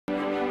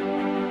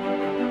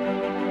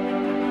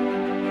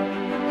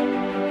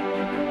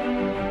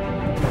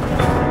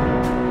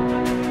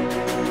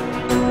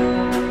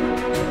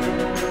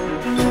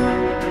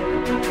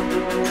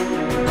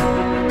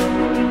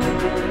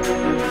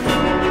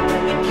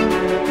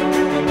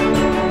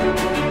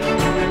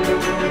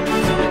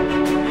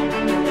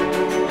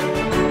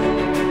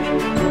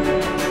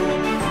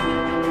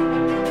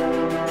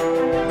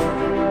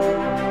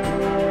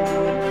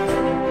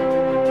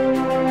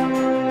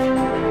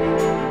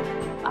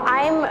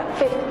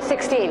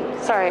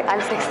16. Sorry,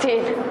 I'm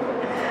 16.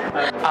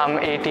 I'm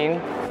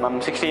 18.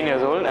 I'm 16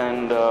 years old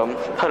and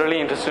thoroughly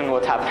interested in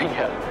what's happening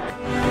here.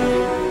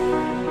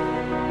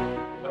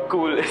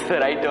 Cool is the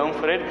right term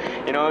for it.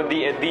 You know,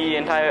 the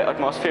entire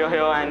atmosphere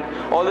here and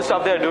all the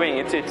stuff they're doing,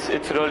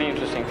 it's really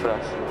interesting for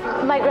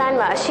us. My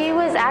grandma, she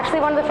was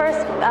actually one of the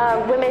first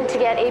women to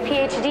get a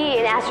PhD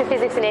in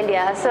astrophysics in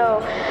India.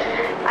 So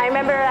I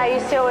remember I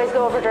used to always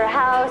go over to her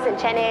house in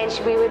Chennai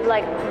and we would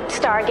like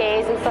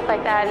stargaze and stuff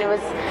like that,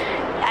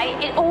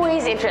 and it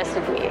always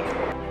interested me.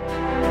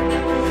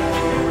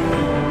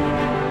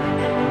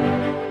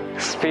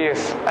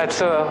 Space.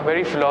 That's a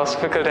very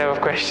philosophical type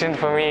of question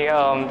for me.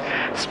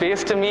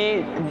 Space to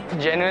me,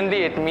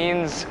 genuinely, it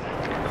means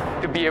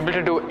to be able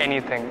to do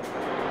anything.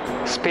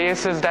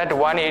 Space is that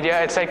one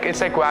area, it's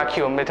like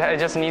vacuum. It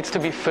just needs to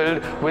be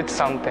filled with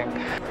something.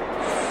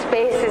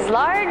 Space is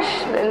large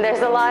and there's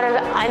a lot of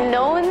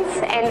unknowns,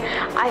 and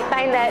I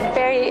find that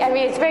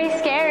it's very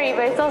scary,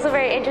 but it's also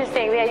very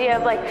interesting. The idea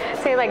of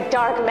say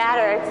dark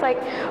matter. It's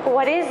like,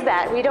 what is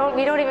that? We don't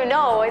even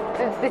know.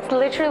 It's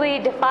literally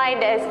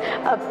defined as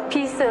a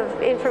piece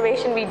of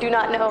information we do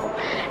not know,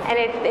 and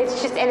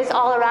it's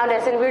all around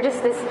us, and we're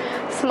just this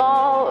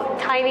small,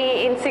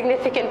 tiny,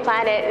 insignificant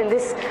planet in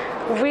this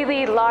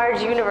really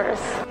large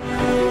universe.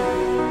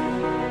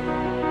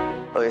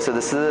 Okay, so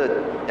this is a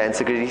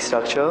tensegrity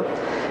structure.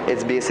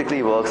 It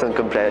basically works on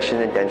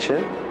compression and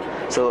tension.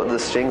 So the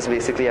strings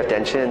basically have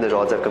tension and the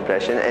rods have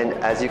compression, and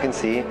as you can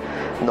see,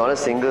 not a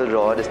single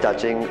rod is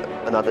touching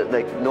another,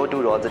 no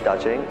two rods are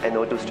touching and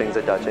no two strings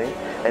are touching,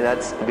 and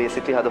that's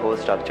basically how the whole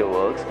structure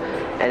works.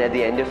 And at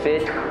the end of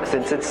it,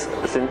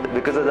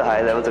 because of the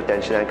high levels of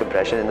tension and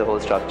compression in the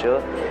whole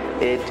structure,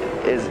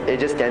 it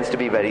just tends to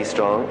be very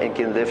strong and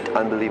can lift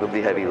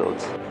unbelievably heavy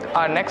loads.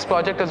 Our next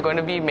project is going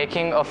to be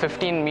making a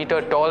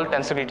 15-meter tall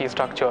tensegrity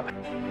structure.